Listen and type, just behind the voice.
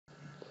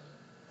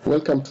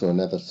Welcome to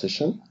another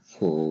session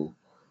for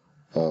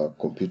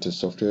computer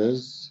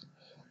softwares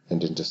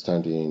and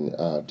understanding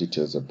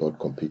details about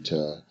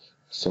computer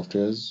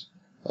softwares.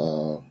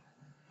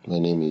 My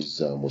name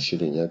is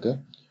Moshiri Nyaga,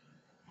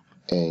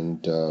 and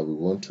we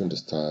want to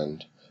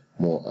understand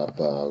more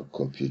about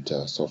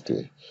computer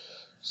software.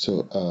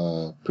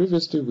 So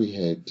previously we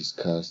had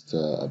discussed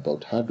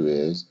about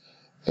hardwares,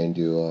 and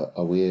you are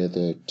aware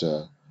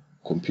that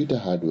computer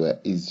hardware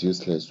is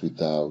useless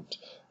without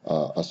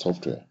a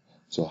software.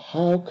 So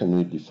how can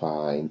we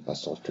define a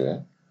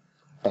software?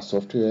 A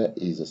software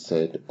is a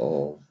set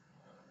of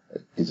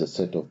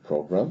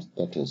programs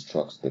that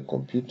instructs the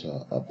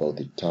computer about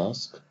the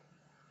task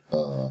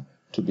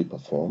to be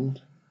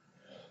performed.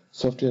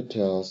 Software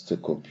tells the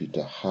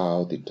computer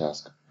how the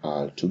tasks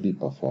are to be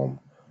performed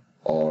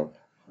or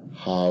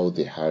how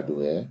the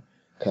hardware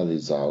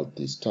carries out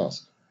this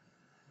task.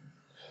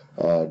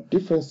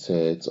 Different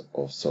sets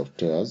of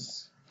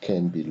softwares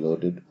can be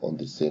loaded on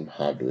the same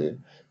hardware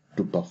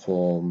to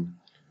perform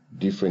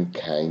different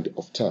kind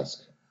of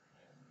tasks.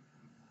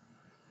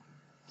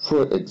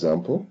 For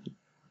example,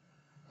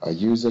 a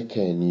user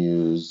can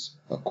use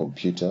a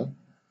computer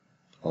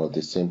or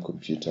the same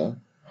computer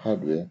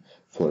hardware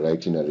for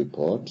writing a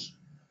report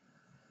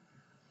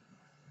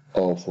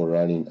or for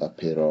running a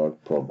payroll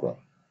program.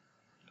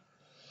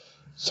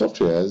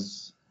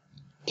 Softwares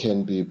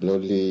can be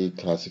broadly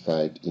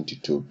classified into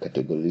two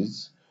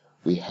categories.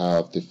 We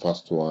have the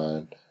first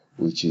one,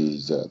 which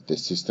is the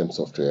system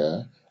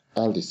software,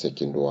 and the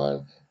second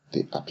one,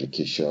 the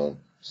application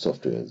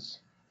softwares.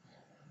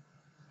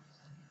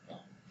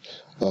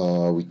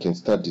 We can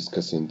start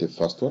discussing the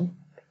first one.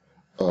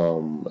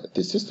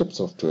 The system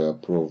software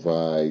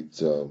provides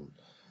the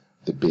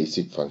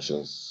basic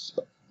functions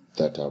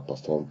that are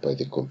performed by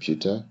the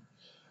computer,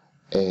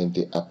 and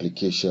the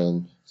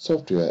application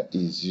software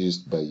is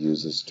used by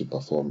users to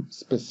perform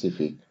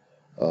specific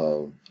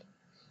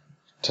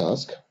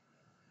tasks.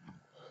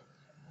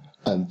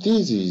 And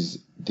this is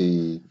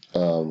the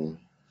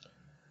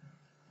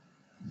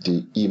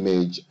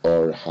image,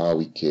 or how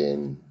we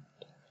can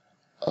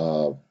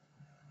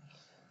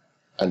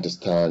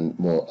understand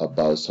more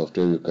about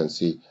software. You can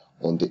see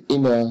on the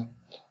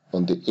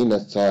inner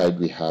side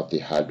we have the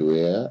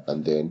hardware,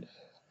 and then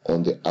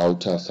on the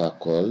outer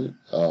circle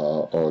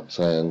or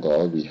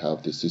triangle we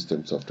have the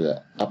system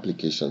software,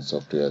 application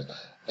software,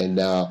 and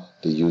now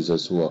the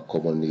users, who are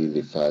commonly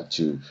referred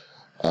to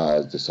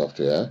as the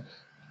software.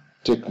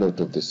 Take note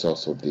of the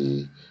source of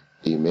the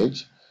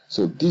image.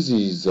 So this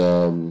is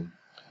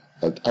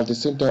at the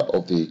center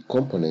of the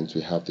components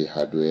we have the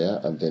hardware,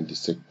 and then the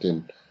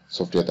second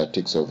software that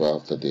takes over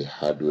after the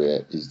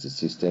hardware is the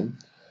system,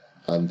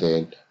 and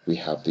then we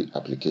have the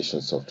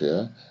application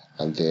software,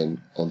 and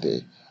then on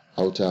the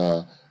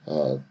outer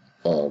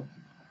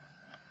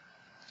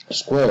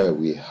square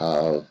we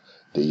have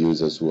the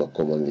users, who are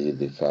commonly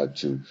referred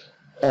to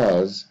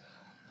as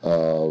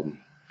the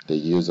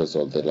users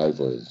of the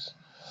libraries.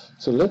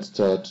 So let's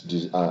start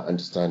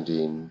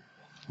understanding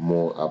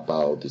more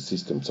about the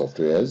system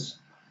softwares.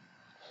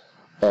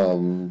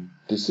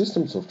 The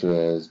system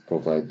softwares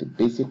provide the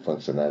basic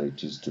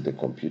functionalities to the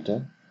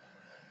computer.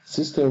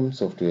 System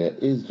software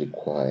is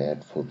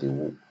required for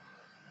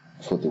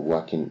the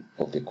working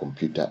of the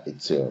computer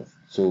itself.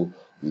 So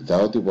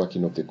without the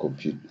working of the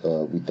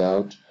computer,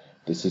 without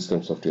the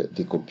system software,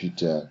 the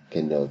computer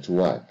cannot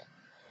work.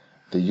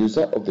 The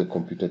user of the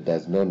computer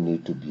does not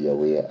need to be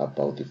aware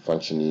about the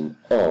functioning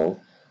of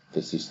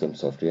the system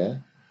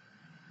software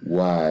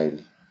while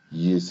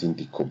using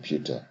the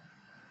computer.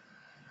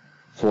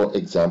 For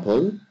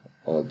example,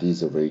 this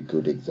is a very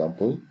good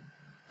example.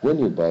 When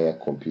you buy a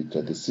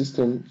computer, the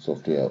system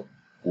software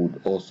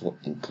would also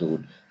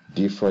include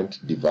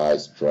different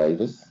device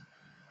drivers.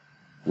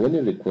 When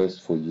you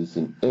request for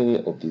using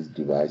any of these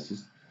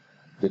devices,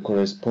 the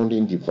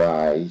corresponding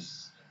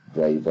device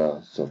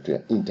driver software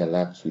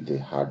interacts with the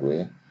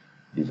hardware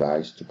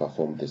device to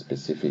perform the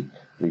specific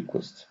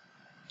request.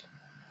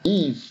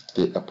 If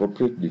the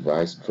appropriate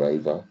device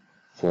driver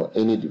for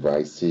any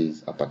device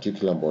says a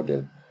particular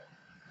model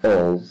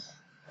of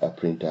a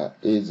printer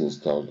is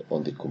installed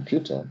on the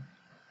computer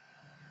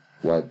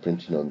while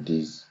printing on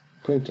this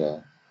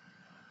printer,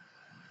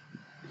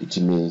 it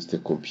means the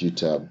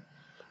computer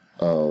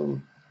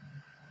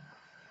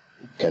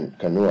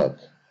can work.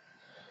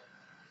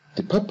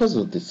 The purpose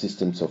of the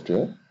system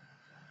software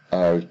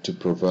are to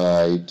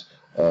provide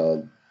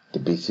the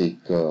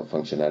basic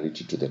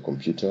functionality to the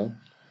computer,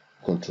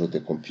 control the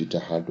computer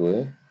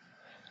hardware,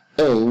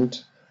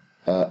 and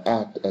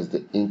act as the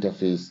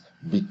interface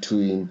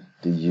between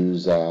the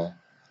user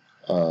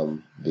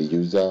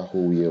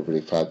who we have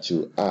referred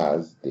to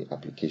as the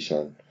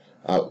application,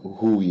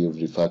 who we have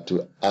referred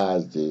to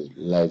as the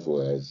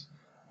libraries,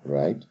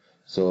 right?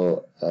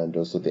 So, and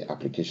also the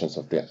application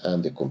software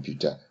and the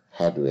computer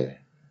hardware,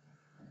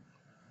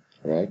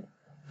 right?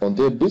 On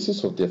the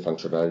basis of their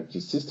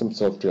functionality, system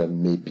software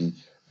may be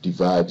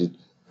divided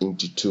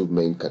into two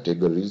main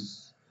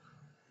categories,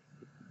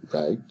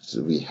 right?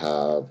 So we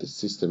have the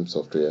system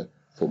software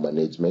for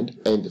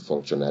management and the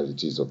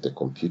functionalities of the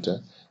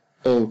computer,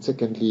 And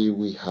secondly,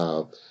 we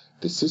have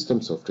the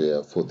system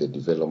software for the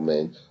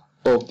development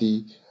of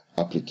the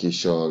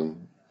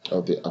application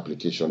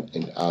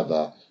and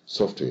other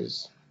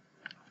softwares.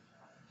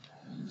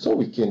 So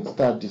we can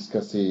start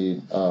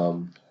discussing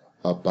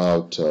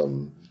about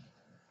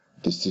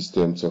the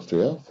system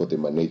software for the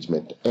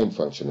management and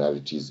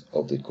functionalities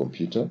of the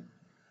computer.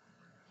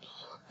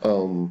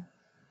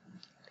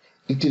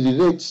 It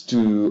relates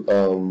to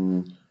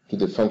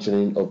the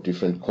functioning of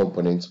different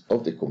components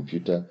of the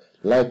computer,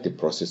 like the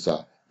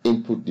processor,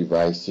 input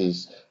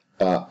devices,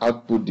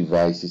 output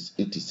devices,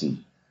 etc.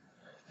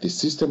 The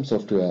system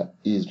software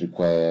is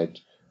required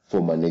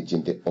for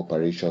managing the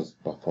operations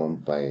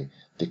performed by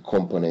the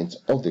components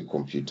of the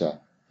computer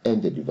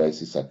and the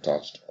devices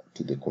attached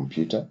to the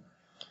computer.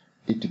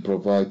 It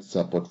provides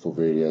support for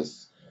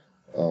various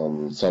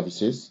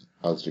services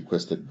as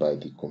requested by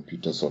the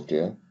computer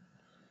software.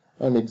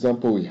 An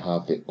example, we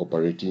have the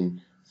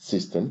operating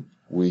system,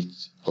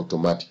 which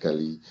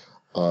automatically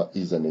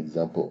is an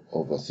example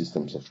of a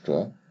system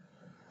software.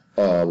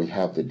 We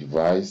have the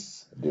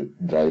device, the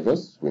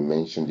drivers, we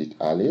mentioned it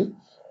earlier,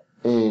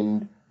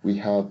 and we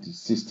have the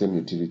system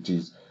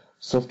utilities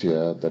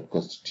software that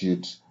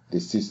constitutes the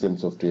system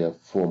software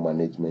for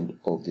management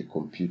of the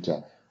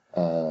computer,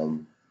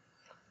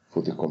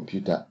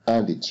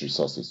 and its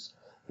resources.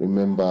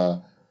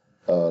 Remember,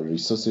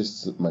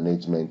 resources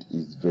management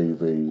is very,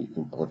 very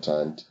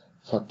important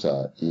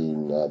factor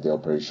in the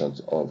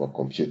operations of a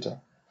computer.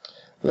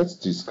 Let's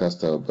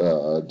discuss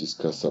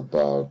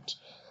about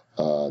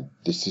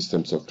the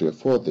system software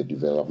for the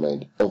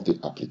development of the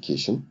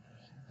application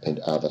and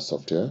other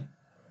software.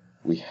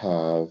 We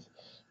have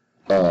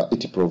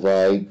it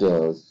provides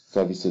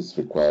services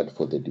required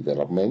for the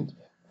development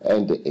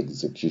and the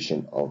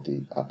execution of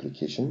the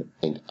application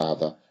and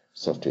other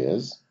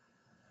softwares.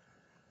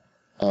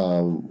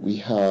 We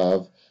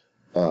have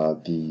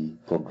the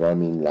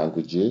programming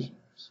languages,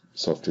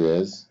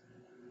 softwares,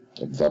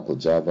 example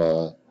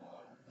Java.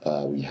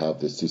 We have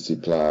the C++,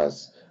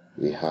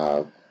 we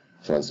have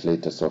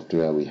translator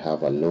software, we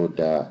have a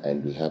loader,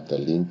 and we have the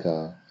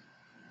linker,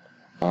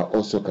 are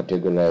also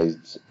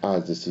categorized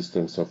as the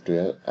system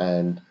software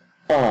and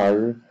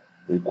are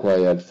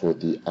required for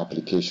the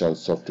application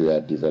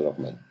software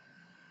development.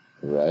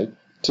 Right?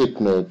 Take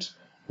note,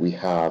 we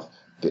have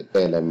the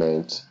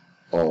element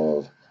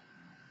of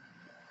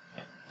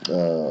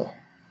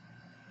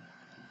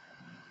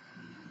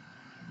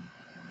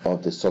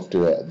the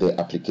software, the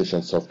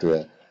application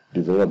software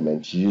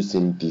development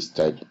using this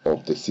type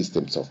of the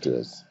system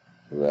softwares,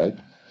 right?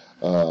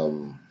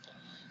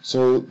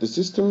 So the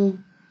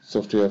system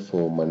software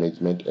for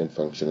management and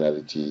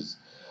functionalities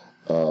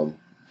of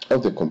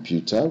the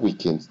computer, we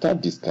can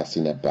start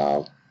discussing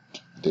about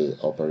the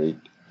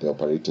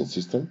operating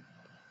system,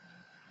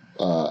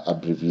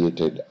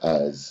 abbreviated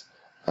as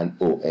an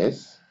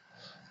OS.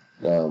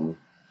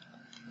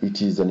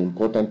 It is an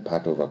important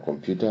part of a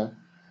computer,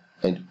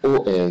 and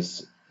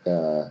OS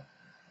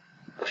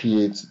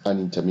creates an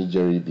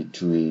intermediary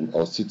between,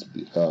 or sits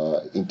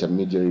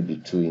intermediary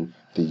between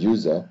the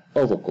user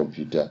of a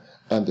computer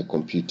and the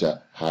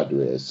computer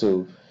hardware.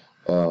 So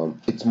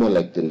it's more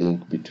like the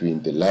link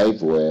between the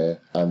liveware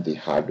and the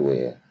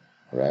hardware,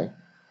 right?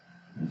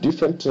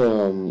 Different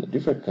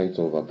kinds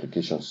of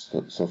application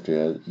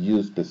software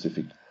use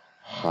specific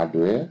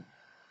hardware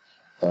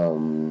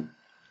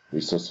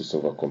resources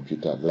of a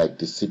computer, like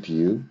the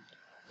CPU,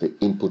 the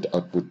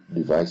input-output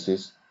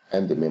devices,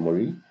 and the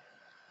memory,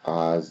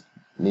 as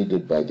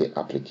needed by the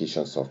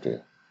application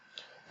software.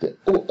 The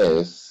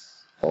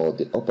OS, or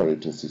the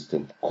operating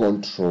system,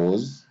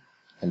 controls,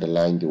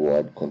 underline the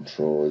word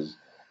controls,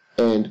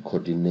 and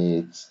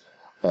coordinates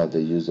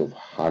the use of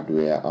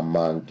hardware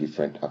among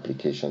different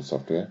application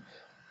software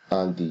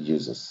and the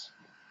users.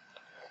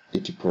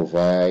 It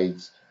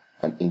provides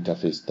an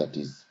interface that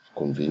is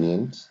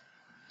convenient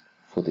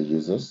for the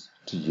users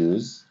to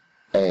use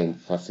and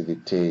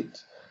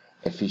facilitate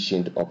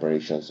efficient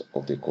operations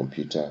of the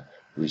computer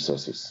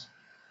resources.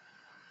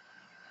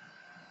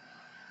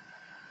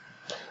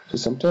 So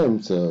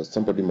sometimes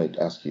somebody might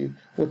ask you,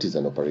 what is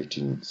an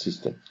operating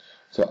system?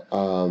 So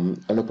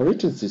an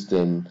operating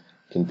system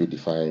can be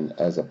defined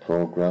as a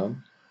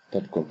program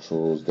that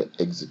controls the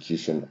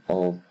execution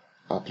of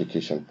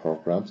application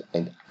programs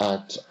and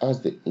acts as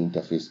the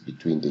interface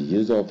between the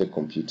user of the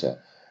computer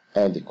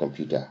and the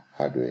computer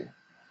hardware.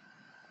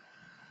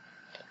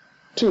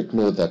 Take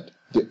note that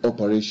the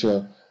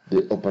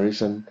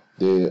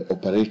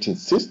operating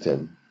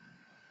system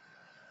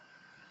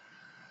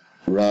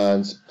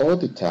runs all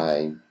the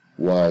time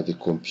while the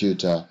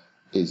computer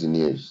is in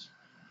use.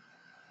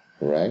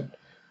 Right?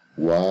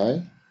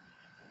 Why?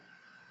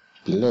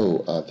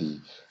 Below are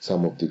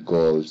some of the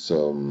goals.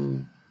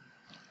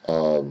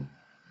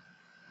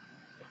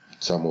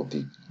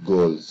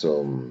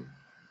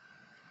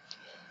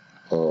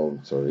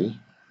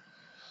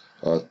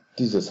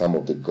 These are some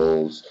of the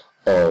goals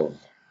of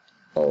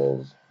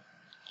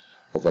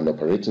an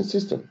operating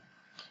system.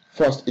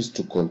 First is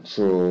to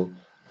control,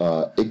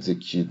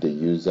 execute the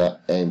user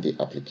and the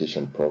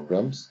application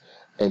programs,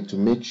 and to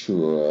make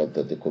sure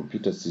that the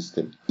computer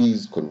system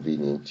is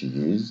convenient to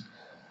use,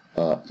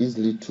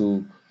 easily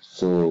to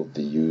solve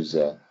the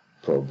user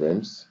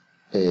problems,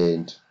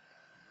 and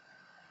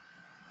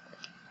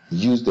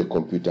use the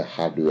computer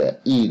hardware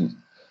in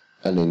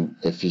an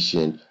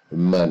efficient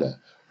manner,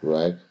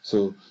 right?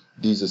 So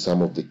these are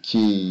some of the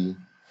key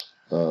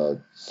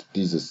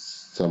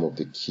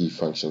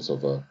functions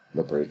of an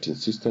operating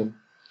system,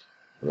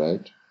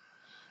 right?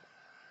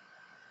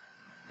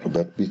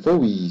 But before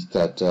we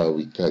start,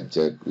 we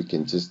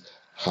can just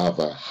have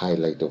a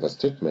highlight of a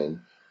statement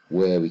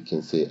where we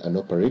can say an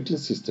operating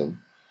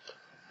system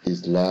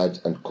is large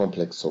and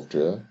complex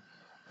software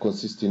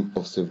consisting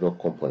of several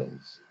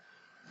components.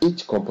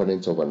 Each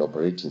component of an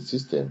operating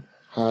system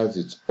has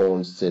its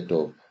own set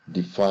of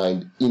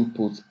defined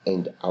inputs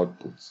and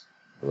outputs,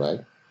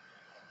 right?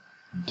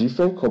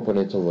 Different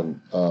components of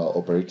an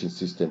operating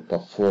system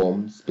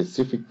perform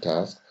specific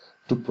tasks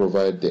to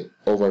provide the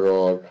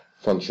overall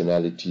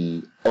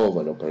functionality of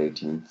an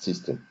operating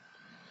system.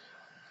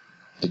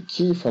 The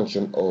key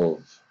function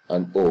of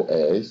an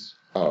OS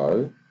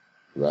are,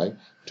 right,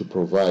 to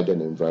provide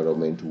an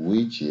environment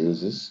which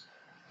users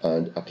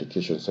and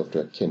application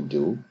software can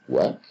do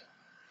work.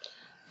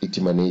 It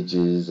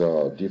manages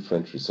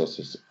different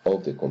resources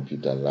of the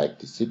computer like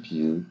the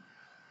CPU,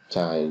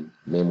 time,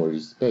 memory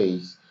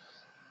space,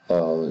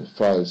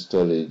 file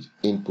storage,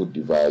 input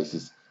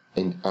devices,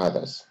 and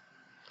others.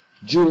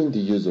 During the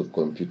use of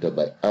computer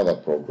by other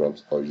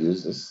programs or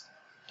users,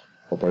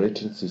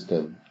 operating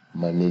system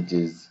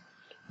manages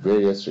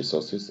various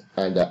resources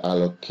and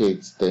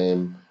allocates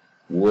them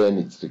when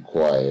it's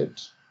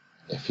required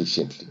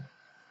efficiently,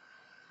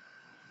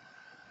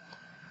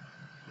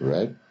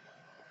 right?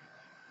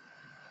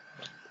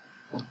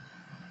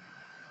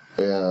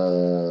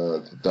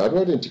 The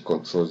identity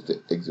controls the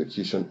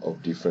execution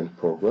of different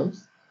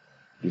programs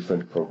to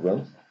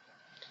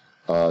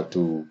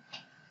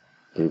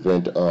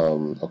prevent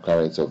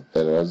occurrence of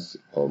errors,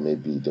 or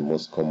maybe the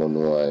most common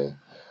one,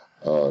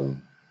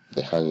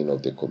 the hanging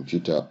of the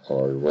computer,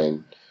 or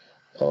when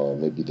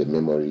maybe the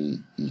memory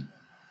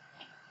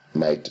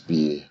might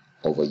be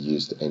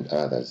overused, and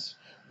others,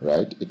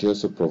 right? It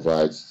also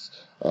provides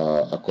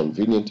a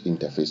convenient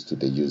interface to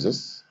the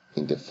users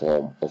in the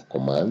form of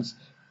commands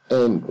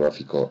and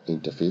graphical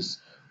interface,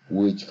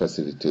 which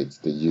facilitates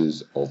the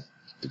use of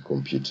the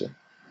computer.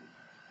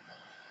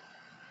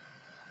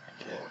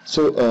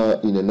 So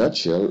in a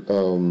nutshell,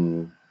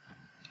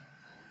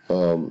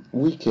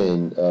 we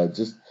can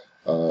just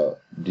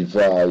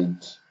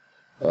divide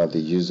the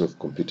use of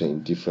computer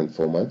in different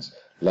formats.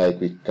 Like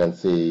we can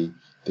say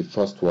the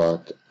first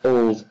work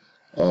of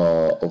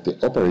the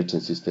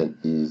operating system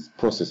is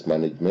process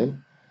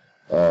management,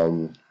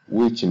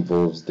 which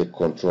involves the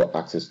control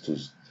access to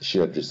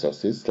shared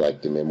resources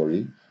like the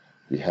memory.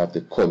 We have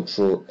the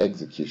control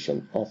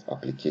execution of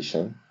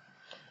application.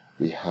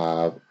 We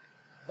have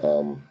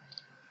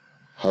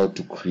how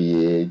to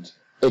create,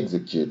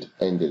 execute,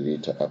 and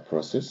delete a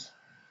process,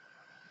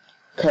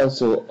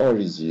 cancel or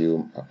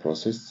resume a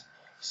process,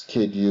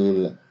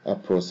 schedule a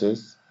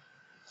process,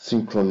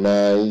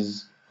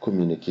 synchronize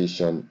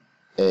communication,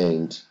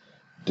 and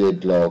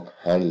deadlock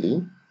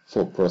handling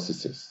for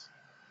processes.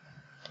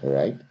 All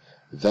right,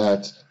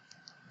 that's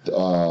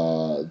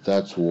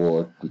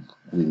what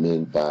we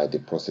mean by the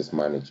process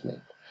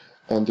management.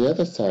 On the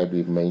other side,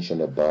 we've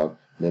mentioned about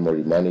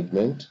memory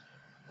management.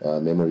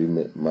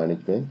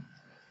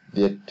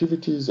 The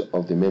activities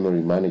of the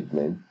memory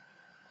management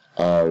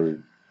are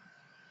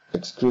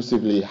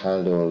exclusively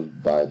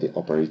handled by the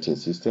operating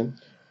system,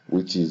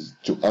 which is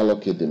to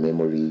allocate the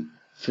memory,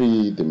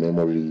 free the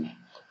memory,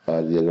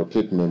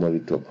 allocate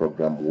memory to a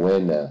program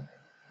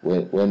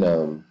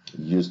when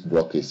used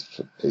block is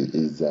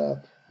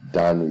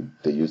done with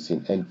the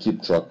using, and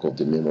keep track of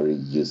the memory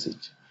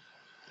usage.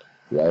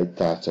 Right,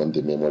 that's on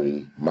the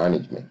memory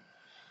management.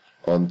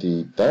 On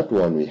the third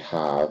one, we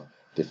have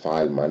the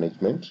file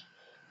management,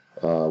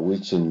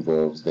 which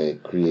involves the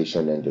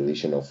creation and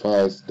deletion of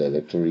files,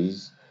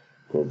 directories,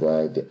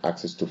 provide the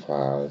access to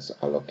files,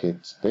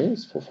 allocate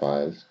space for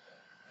files,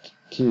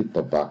 keep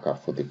a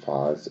backup for the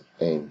files,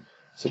 and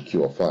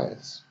secure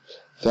files.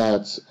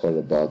 That's all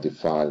about the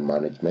file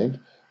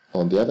management.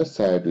 On the other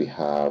side, we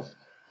have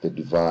the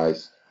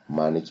device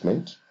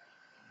management.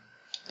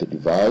 The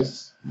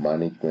device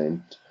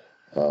management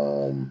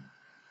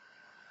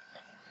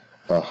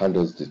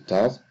handles the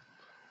task,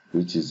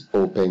 which is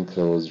open,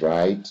 close,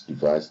 write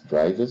device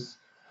drivers,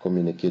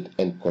 communicate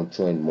and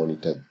control and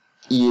monitor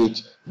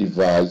each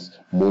device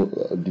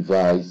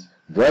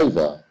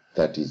driver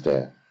that is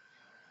there,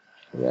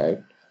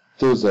 right?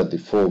 Those are the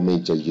four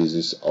major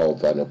uses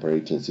of an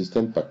operating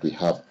system, but we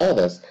have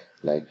others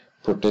like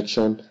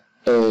protection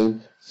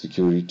and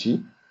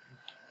security,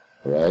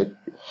 right?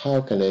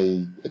 How can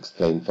I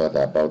explain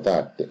further about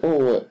that? The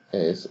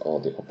OS,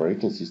 or the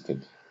operating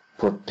system,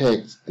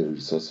 protects the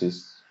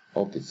resources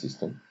of the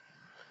system,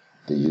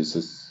 the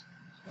user's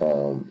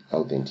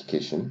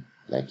authentication,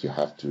 like you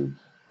have to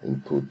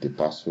input the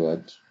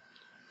password,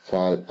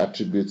 file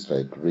attributes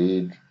like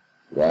read,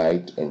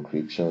 write,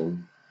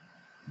 encryption,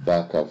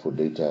 backup for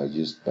data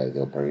used by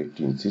the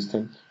operating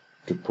system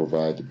to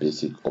provide the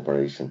basic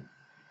operation.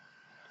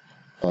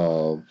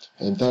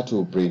 And that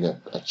will bring a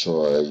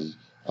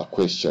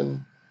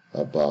question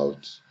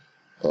about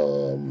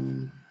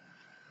the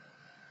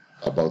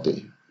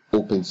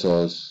open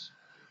source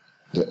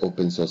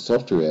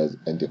software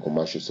and the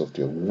commercial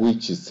software,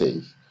 which is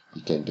safe.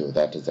 You can do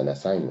that as an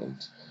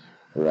assignment,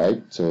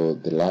 right? So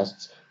the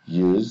last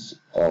use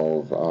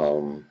of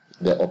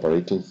the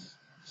operating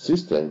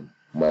system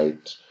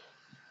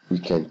we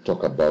can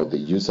talk about the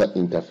user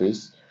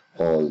interface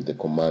or the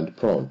command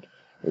prompt.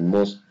 In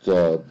most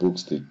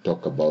books they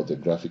talk about the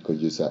graphical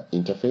user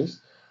interface,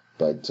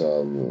 but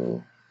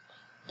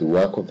the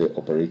work of the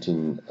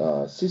operating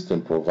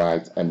system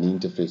provides an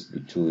interface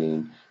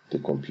between the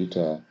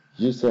computer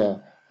user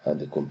and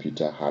the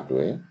computer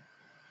hardware.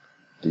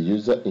 The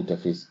user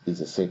interface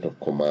is a set of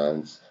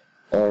commands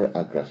or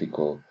a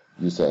graphical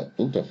user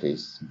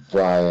interface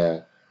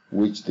via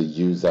which the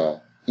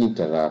user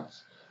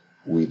interacts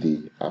with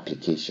the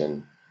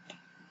application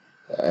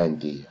and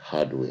the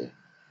hardware,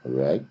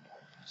 right?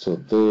 So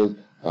those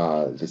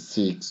are the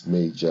 6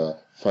 major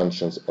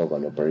functions of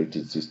an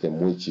operating system,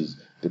 which is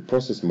the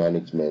process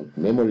management,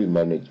 memory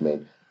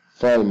management,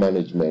 file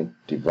management,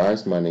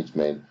 device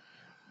management,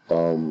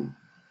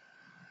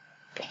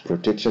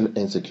 protection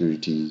and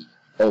security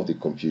of the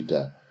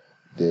computer,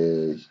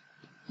 the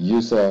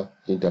user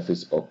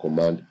interface or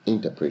command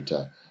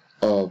interpreter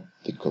of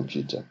the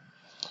computer.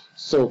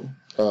 So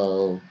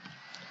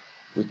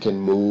we can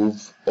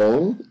move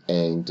on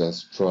and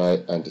just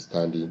try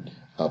understanding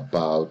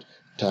about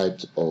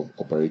types of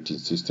operating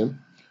system.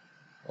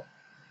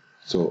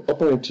 So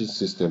operating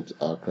systems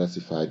are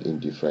classified in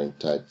different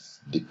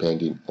types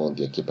depending on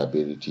their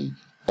capability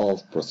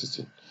of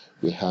processing.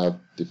 We have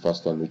the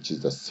first one, which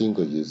is the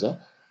single user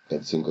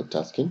and single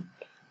tasking.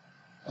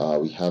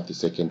 We have the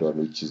second one,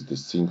 which is the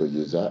single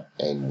user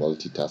and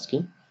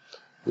multitasking.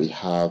 We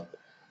have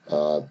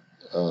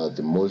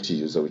the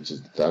multi-user, which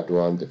is the third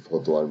one. The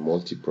fourth one,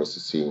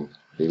 multi-processing,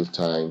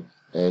 real-time,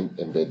 and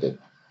embedded.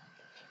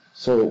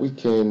 So we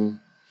can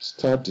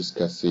start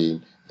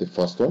discussing the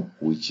first one,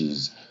 which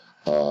is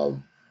the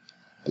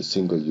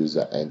single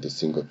user and the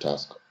single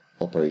task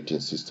operating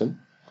system.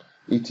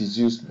 It is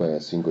used by a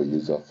single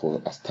user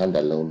for a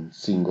standalone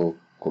single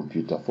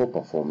computer for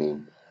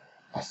performing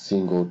a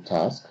single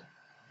task.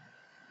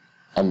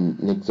 An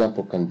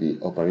example can be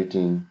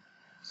operating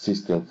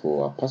system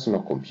for a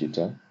personal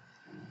computer,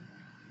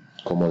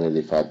 commonly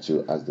referred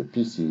to as the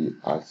PC,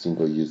 or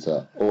single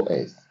user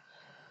OS.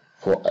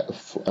 For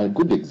a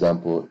good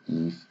example,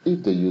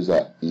 if the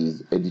user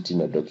is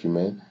editing a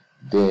document,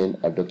 then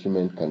a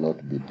document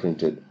cannot be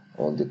printed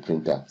on the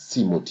printer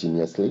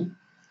simultaneously.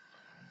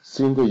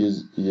 Single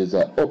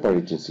user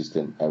operating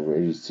system are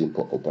very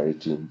simple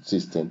operating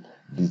system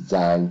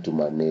designed to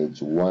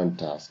manage one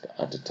task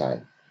at a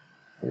time,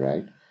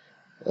 right?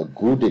 A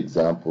good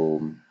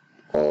example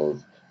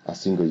of a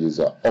single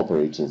user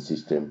operating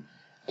system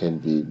can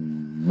be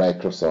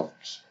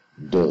Microsoft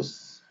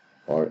DOS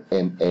or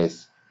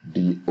MS-DOS.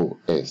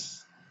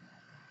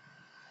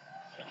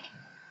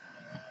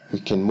 We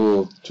can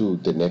move to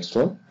the next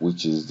one,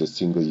 which is the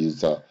single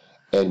user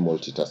and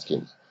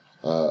multitasking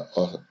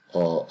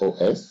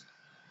OS.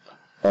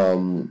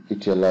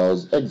 It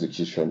allows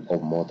execution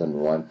of more than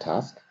one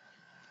task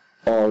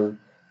or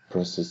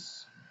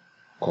process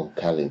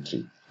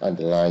concurrently,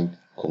 underlined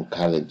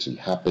concurrently,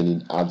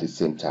 happening at the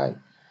same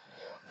time.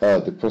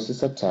 The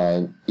processor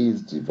time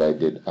is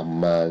divided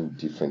among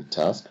different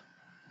tasks.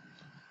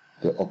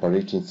 The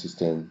operating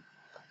system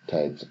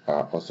types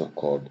are also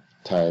called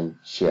time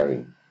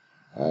sharing.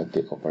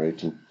 The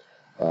operating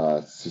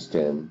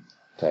system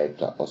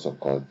types are also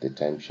called the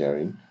time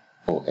sharing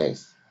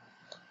OS.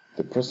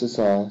 The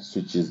processor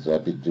switches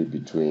rapidly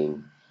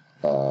between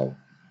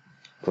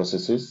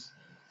processes.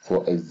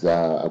 For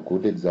a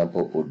good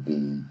example would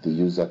be the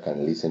user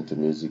can listen to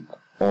music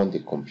on the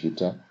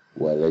computer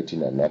while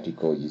writing an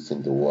article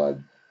using the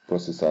word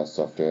processor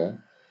software.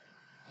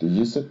 The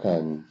user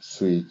can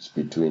switch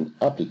between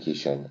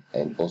applications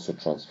and also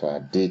transfer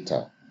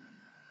data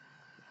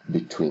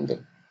between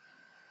them.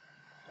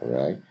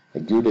 Alright,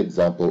 a good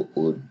example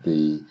would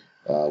be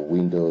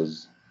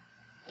Windows,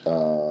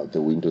 the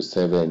Windows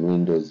 7,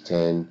 Windows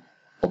 10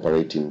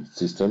 operating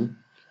system.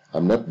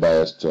 I'm not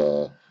biased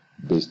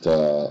based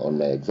on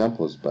my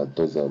examples, but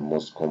those are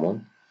most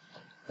common,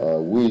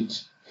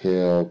 which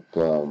help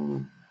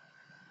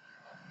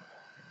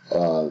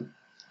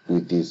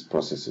with these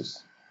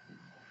processes,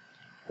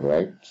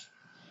 right?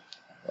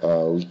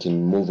 We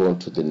can move on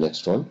to the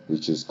next one,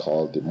 which is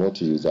called the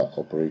multi-user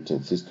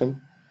operating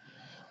system.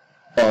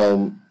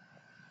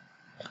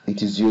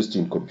 It is used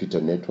in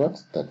computer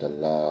networks that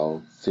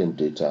allow same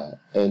data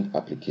and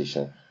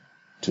application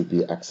to be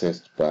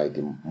accessed by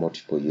the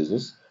multiple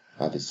users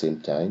at the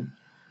same time.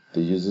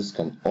 The users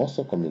can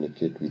also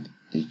communicate with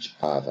each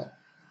other.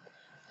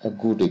 A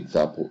good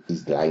example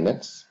is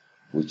Linux,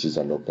 which is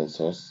an open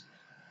source.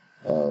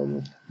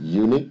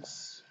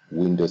 Unix,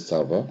 Windows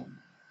Server,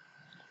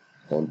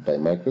 owned by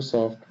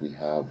Microsoft. We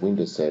have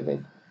Windows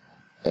 7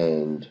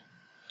 and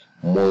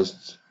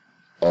most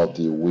of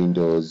the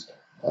Windows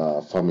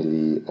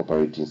family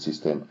operating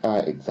system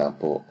are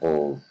example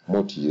of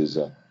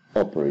multi-user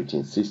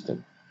operating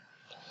system.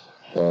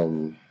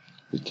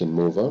 We can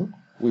move on.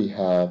 We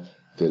have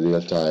the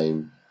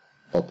real-time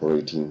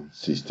operating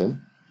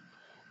system.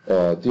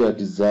 They are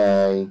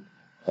designed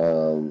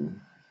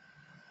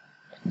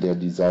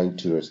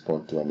to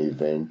respond to an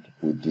event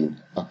within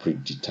a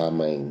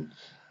predetermined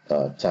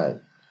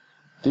time.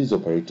 These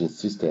operating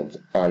systems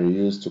are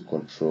used to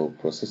control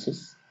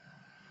processes.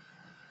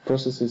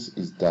 Processes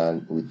is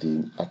done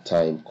within a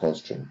time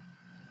constraint.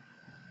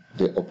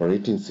 The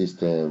operating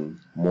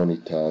system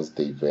monitors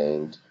the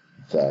event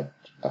that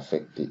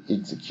affect the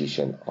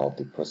execution of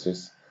the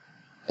process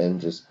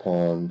and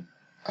respond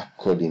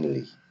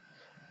accordingly.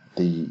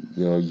 They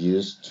are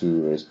used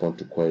to respond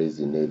to queries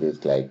in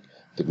areas like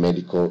the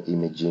medical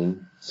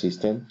imaging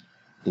system,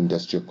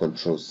 industrial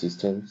control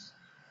systems.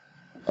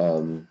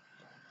 A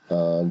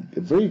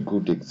very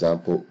good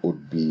example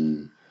would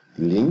be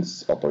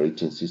Linux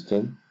operating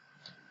system.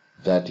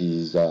 That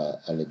is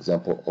an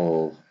example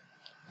of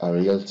a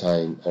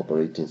real-time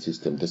operating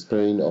system. The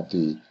spelling of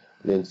the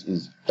Linux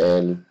is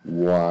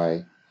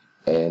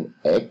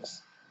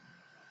Lynx.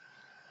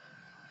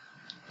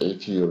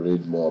 If you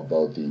read more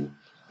about the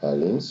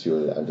Linux,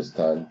 you'll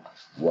understand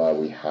why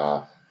we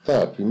have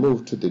that. We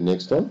move to the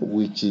next one,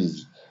 which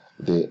is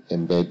the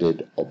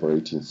embedded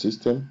operating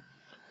system.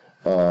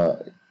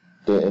 The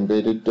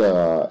embedded,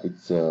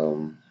 it's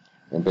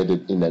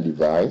embedded in a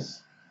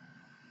device,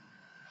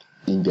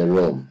 in the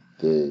ROM.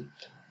 The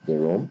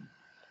ROM.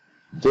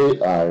 They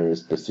are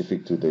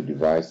specific to the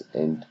device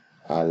and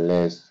are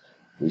less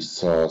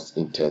resource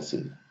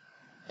intensive.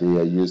 They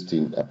are used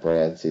in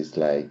appliances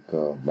like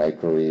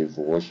microwave,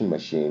 washing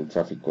machine,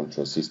 traffic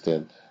control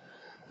system.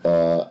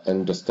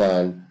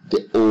 Understand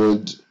the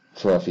old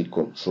traffic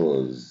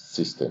control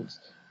systems,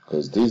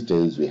 because these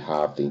days we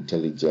have the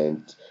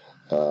intelligent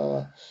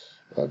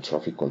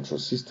traffic control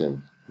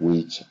system,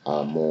 which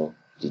are more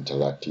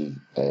interactive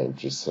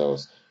and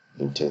resource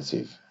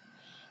intensive.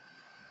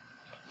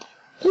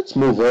 Let's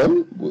move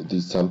on.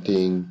 This is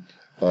something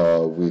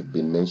we've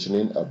been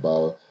mentioning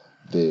about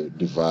the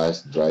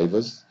device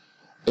drivers.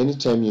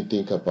 Anytime you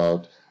think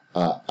about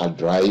a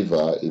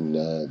driver in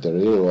the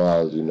real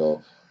world,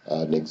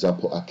 an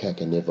example, a car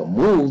can never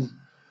move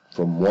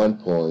from one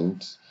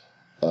point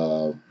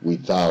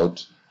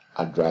without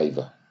a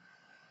driver,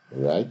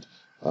 right?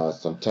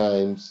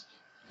 Sometimes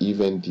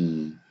even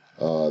the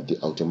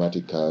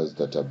automatic cars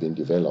that have been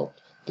developed,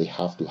 they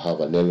have to have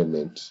an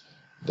element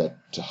that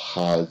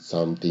has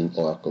something,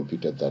 or a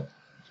computer that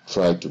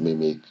try to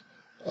mimic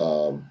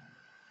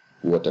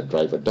what a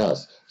driver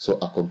does. So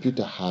a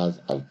computer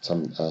has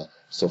some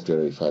software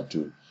referred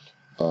to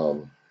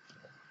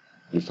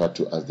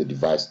as the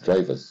device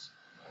drivers.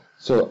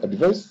 So a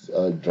device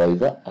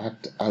driver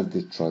acts as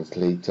the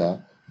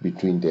translator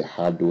between the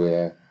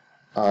hardware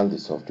and the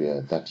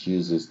software that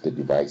uses the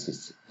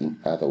devices. In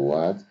other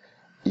words,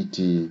 it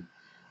is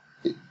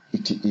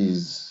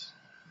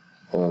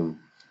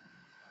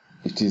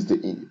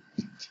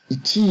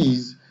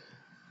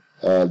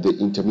the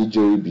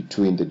intermediary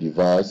between the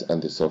device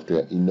and the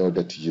software in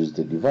order to use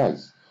the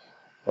device.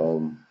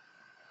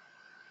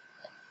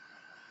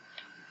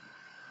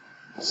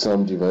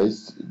 Some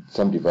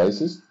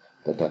devices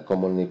that are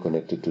commonly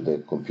connected to the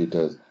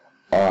computers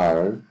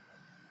are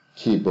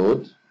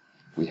keyboard,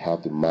 we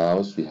have the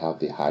mouse, we have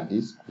the hard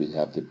disk, we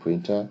have the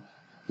printer,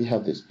 we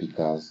have the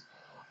speakers,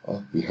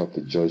 we have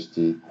the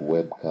joystick,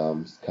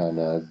 webcam,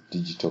 scanners,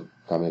 digital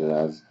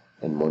cameras,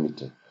 and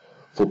monitor.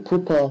 For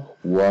proper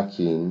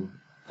working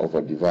of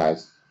a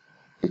device,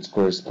 its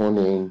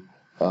corresponding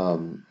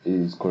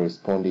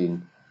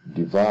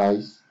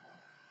device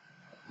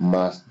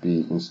must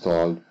be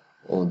installed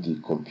on the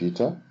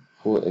computer.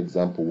 For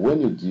example, when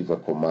you give a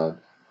command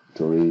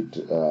to read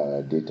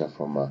data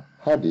from a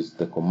hard disk,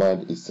 the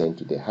command is sent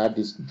to the hard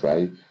disk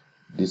drive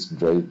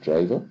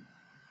driver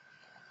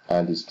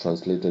and is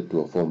translated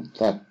to a form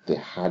that the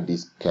hard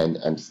disk can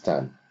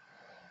understand.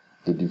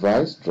 The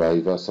device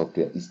driver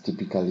software is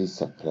typically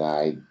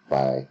supplied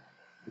by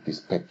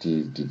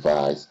respective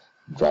device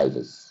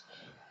drivers,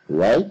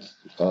 right?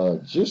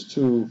 Just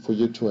for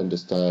you to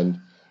understand,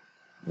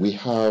 we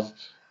have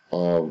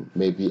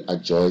maybe a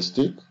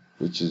joystick,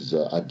 which is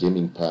a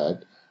gaming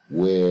pad,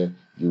 where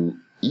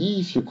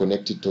if you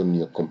connect it on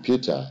your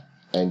computer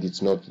and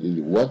it's not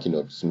really working,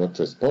 or it's not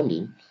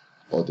responding,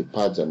 or the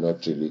pads are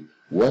not really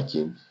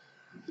working,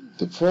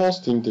 the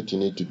first thing that you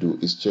need to do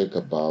is check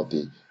about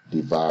the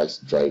device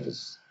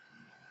drivers,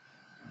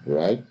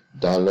 right?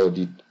 Download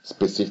it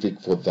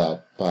specific for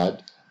that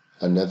pad.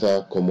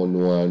 Another common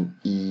one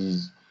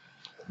is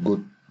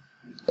good,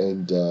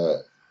 and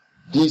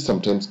these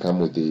sometimes come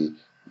with the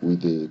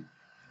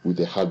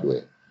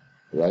hardware,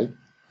 right?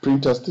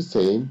 Printers the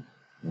same.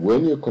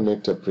 When you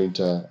connect a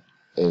printer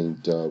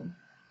and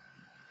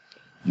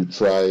you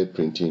try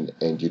printing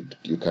and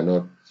you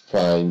cannot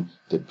find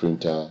the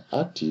printer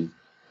active,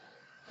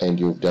 and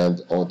you've done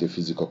all the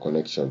physical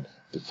connection,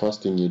 the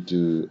first thing you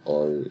do,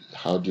 or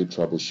how do you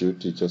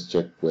troubleshoot, you just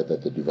check whether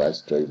the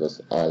device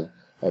drivers are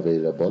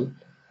available,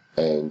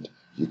 and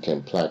you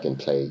can plug and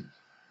play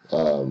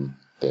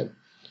them.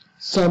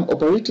 Some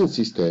operating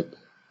systems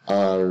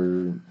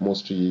are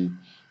mostly,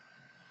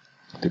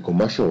 the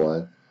commercial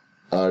one,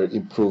 are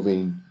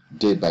improving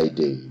day by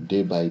day.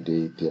 Day by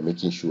day, they're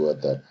making sure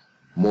that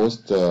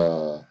most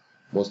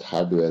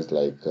hardwares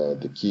like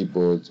the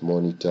keyboards,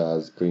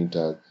 monitors,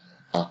 printers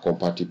are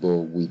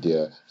compatible with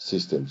their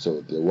system.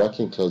 So they're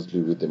working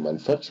closely with the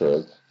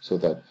manufacturers so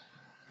that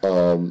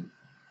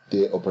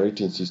the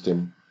operating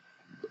system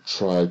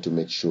try to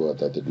make sure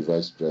that the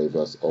device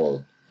drivers,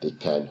 or they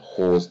can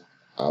host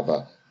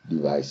other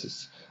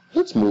devices.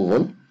 Let's move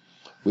on.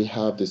 We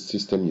have the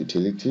system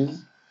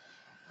utilities.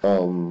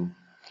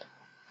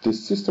 The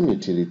system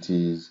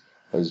utilities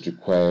is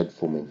required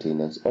for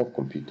maintenance of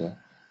computer.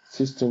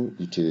 System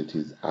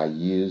utilities are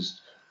used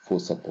for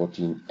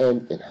supporting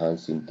and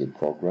enhancing the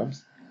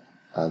programs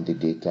and the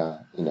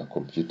data in a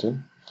computer.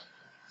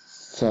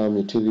 Some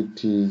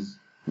utilities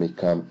may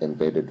come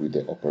embedded with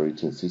the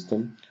operating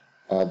system,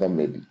 other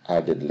may be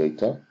added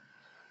later.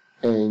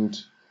 And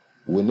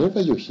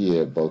whenever you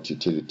hear about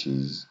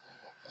utilities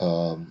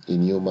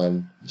in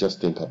human,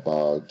 just think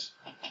about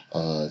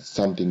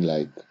something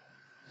like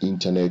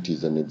internet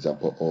is an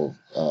example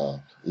of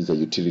is a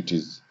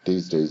utilities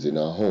these days in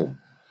our home.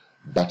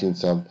 But in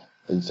some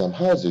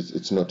houses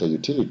it's not a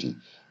utility,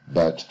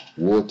 but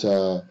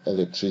water,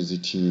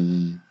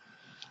 electricity,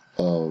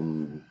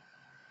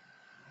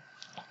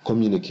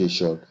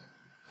 communication,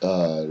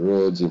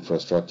 roads,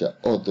 infrastructure,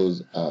 all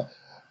those are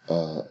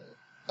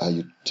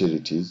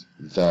utilities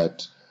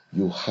that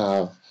you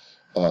have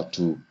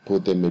to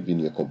put them maybe in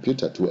your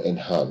computer to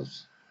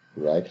enhance,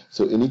 right?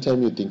 So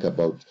anytime you think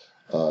about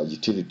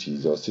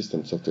utilities or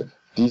system software,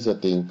 these are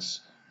things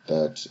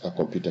that a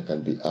computer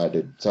can be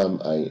added. Some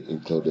are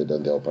included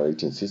on the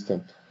operating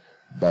system,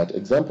 but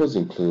examples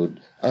include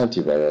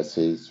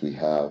antiviruses, we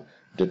have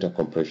data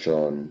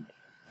compression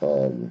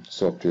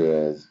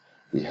softwares,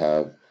 we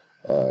have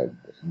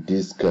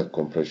disk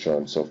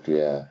compression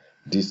software,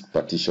 disk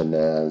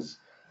partitioners,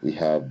 we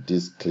have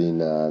disk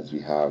cleaners, we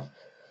have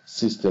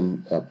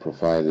system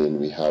profiling,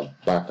 we have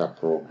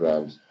backup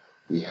programs,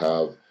 we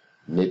have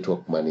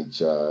network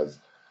managers.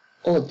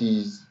 All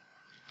these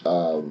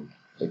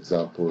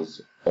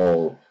examples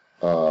of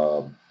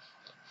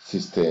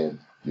system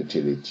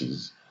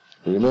utilities.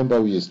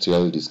 Remember, we are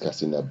still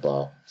discussing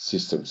about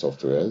system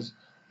softwares,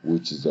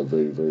 which is a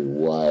very, very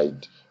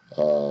wide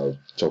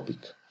topic.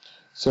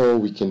 So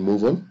we can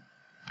move on.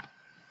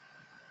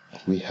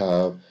 We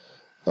have,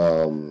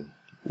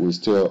 we're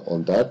still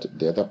on that.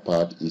 The other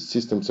part is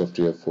system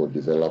software for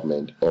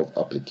development of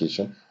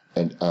application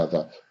and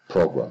other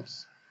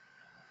programs.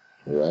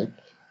 Right?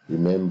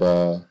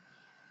 Remember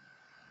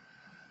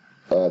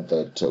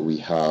that we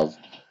have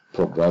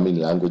programming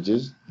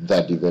languages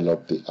that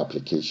develop the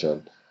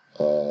application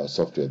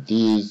software.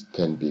 These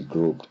can be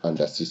grouped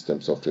under system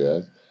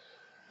softwares.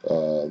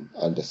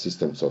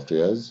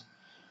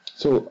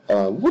 So,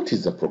 what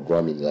is a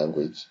programming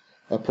language?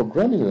 A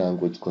programming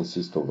language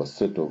consists of a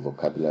set of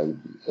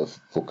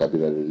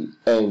vocabulary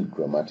and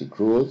grammatic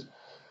rules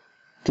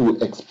to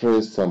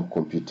express some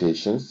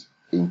computations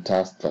in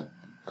tasks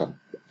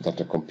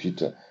that a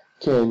computer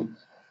can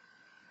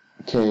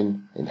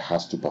and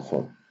has to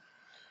perform.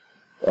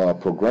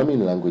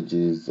 Programming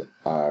languages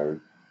are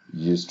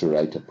used to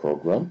write a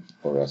program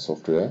or a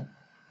software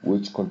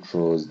which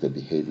controls the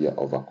behavior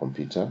of a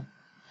computer,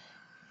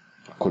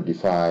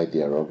 codify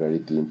the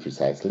algorithm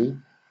precisely,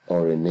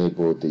 or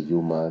enable the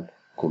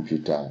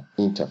human-computer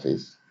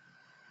interface.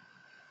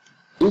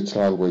 Each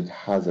language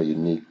has a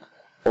unique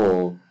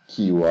or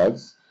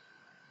keywords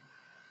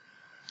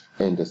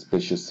and a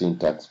special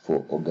syntax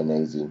for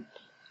organizing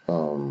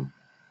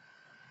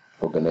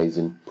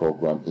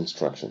program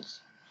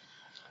instructions.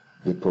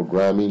 The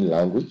programming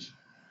language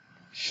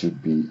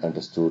should be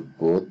understood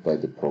both by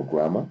the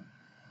programmer.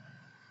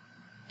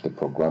 The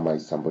programmer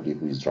is somebody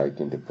who is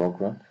writing the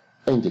program,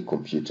 and the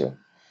computer.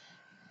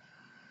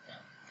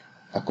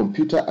 A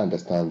computer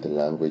understands the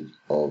language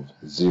of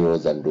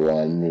zeros and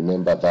ones.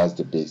 Remember, that's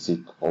the basic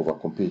of a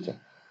computer.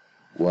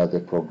 While the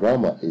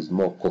programmer is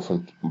more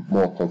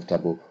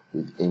comfortable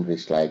with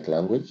English-like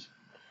language.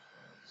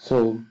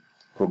 So,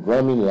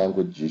 programming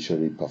language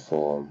usually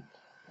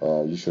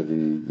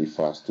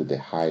refers to the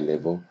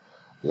high-level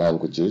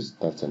languages.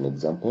 That's an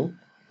example,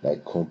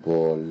 like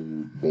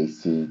COBOL,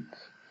 BASIC,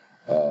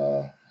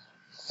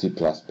 C++,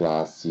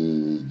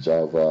 C,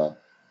 Java,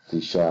 C#,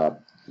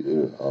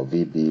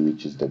 VB,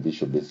 which is the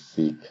Visual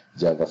Basic,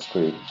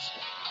 JavaScript.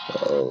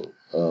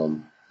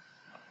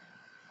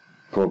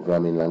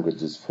 Programming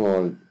languages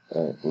fall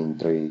in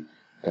three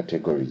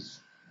categories,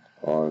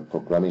 or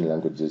programming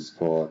languages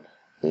fall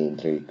in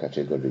three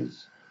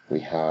categories. We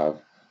have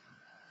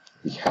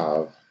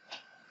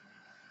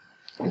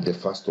the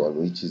first one,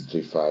 which is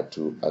referred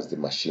to as the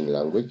machine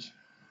language.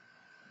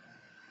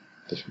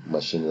 The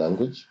machine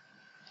language.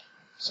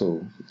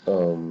 So,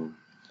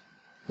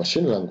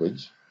 machine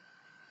language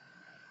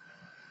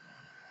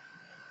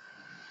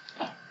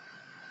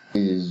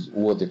is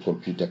what the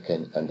computer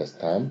can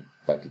understand,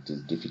 but it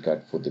is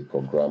difficult for the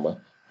programmer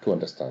to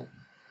understand.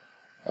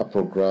 A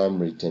program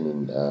written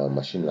in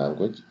machine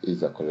language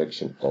is a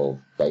collection of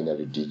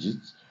binary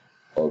digits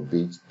or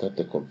bits that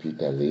the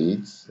computer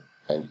reads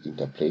and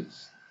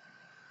interprets.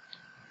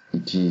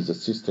 It is a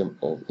system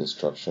of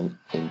instruction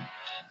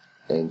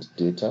and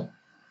data.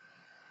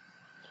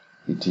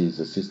 It is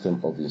a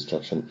system of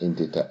instruction and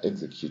data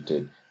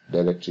executed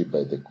directly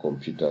by the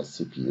computer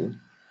CPU.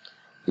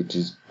 It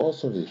is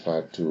also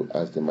referred to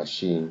as the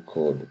machine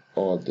code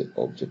or the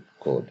object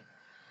code.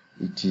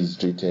 It is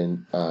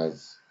written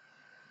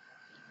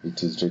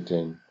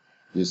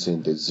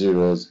using the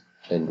zeros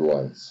and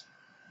ones.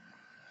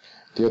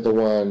 The other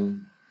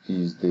one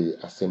is the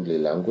assembly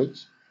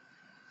language.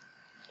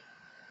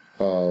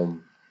 The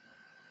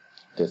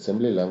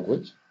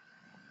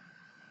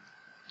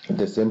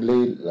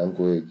assembly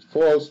language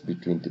falls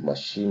between the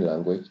machine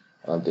language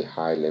and the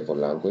high-level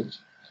language.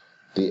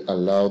 They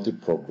allow the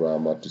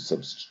programmer to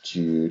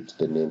substitute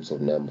the names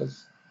of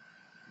numbers.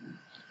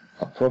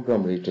 A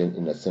program written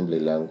in assembly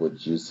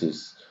language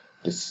uses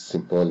the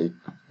symbolic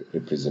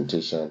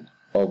representation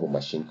of a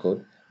machine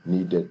code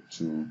needed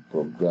to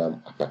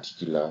program a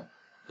particular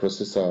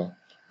processor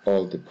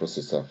or the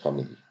processor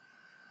family.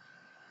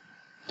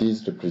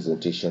 This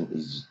representation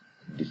is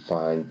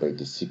defined by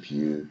the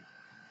CPU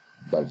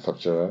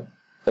manufacturer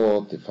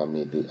or the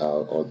family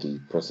or the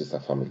processor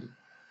family.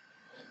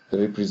 The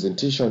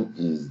representation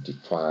is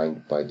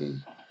defined by the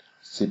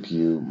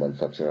CPU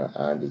manufacturer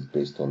and is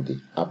based on the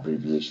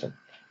abbreviation.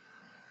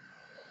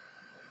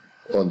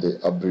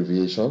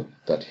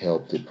 That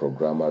help the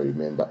programmer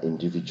remember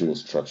individual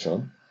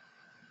instruction,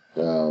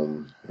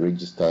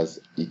 registers,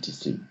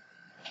 etc.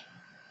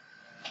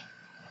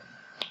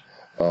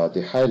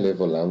 The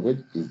high-level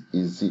language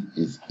is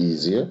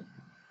easier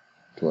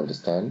to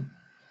understand,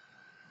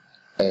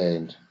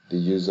 and the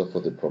user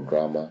for the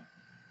programmer.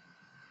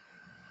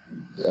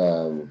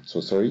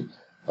 So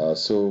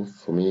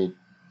for me,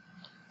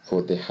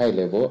 for the high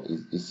level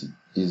is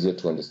easier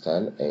to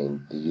understand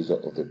and the user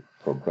of the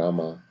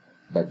programmer,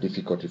 but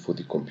difficulty for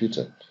the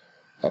computer.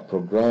 A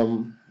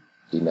program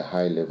in a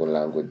high level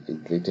language is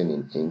written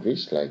in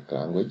English like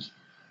language,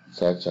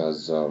 such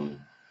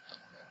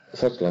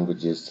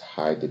languages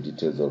hide the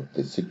details of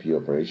the CPU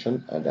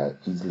operation and are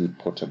easily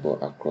portable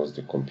across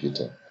the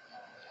computer.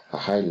 A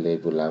high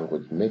level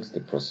language makes the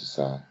process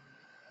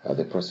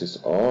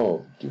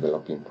of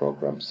developing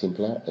programs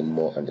simpler and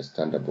more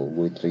understandable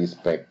with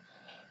respect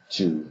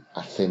to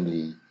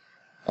assembly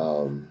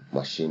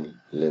machine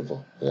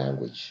level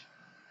language.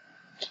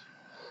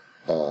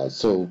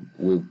 So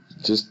we've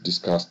just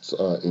discussed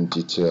in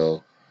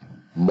detail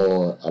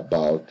more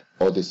about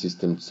all the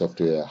system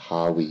software,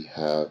 how we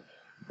have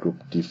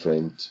grouped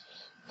different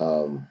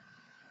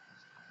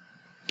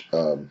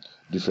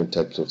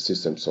types of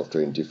system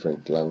software in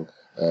different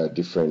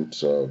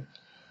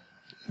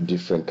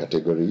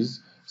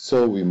categories.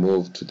 So we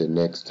move to the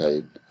next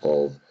type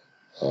of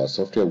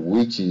software,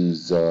 which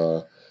is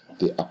the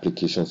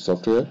application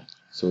software.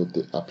 So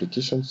the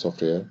application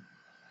software,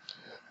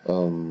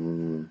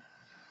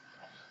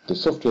 the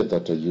software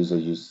that a user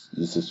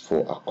uses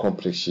for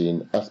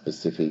accomplishing a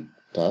specific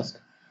task.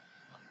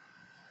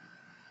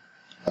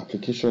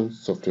 Application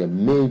software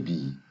may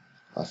be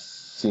a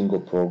single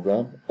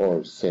program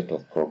or set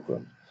of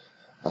programs.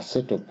 A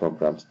set of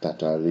programs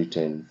that are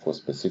written for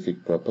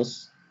specific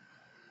purpose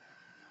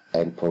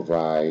and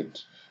provide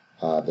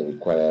the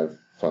required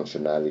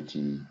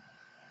functionality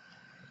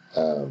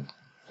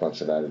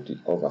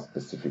of a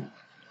specific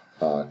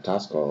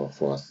task or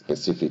for a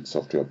specific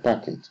software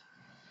package.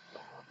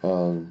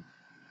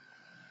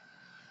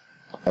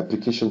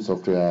 Application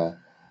software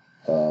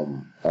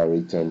are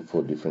written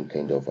for different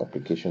kind of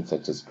applications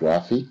such as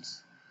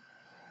graphics,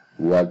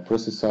 word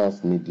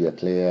processors, media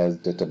players,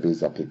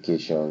 database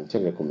application,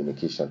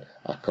 telecommunication,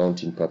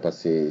 accounting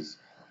purposes.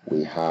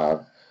 We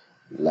have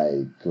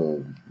like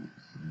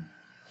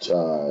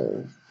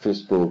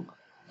Facebook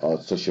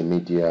or social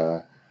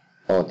media.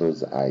 All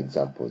those are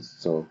examples.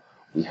 So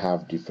we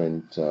have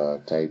different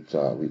types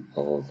of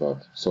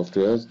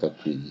softwares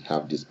that we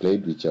have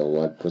displayed, which are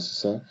word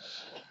processor,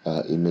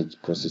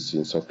 image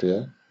processing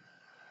software.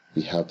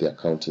 We have the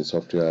accounting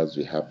softwares,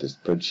 we have the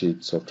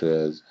spreadsheet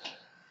softwares,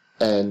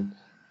 and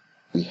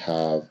we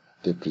have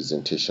the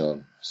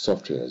presentation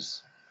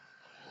softwares.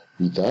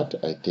 With that,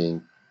 I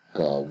think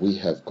we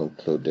have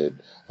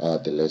concluded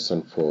the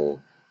lesson for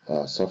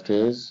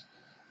softwares,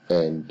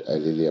 and I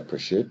really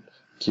appreciate.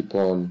 Keep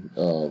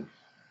on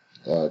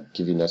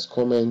giving us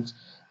comments,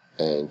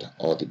 and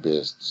all the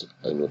best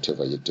in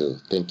whatever you do.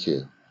 Thank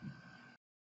you.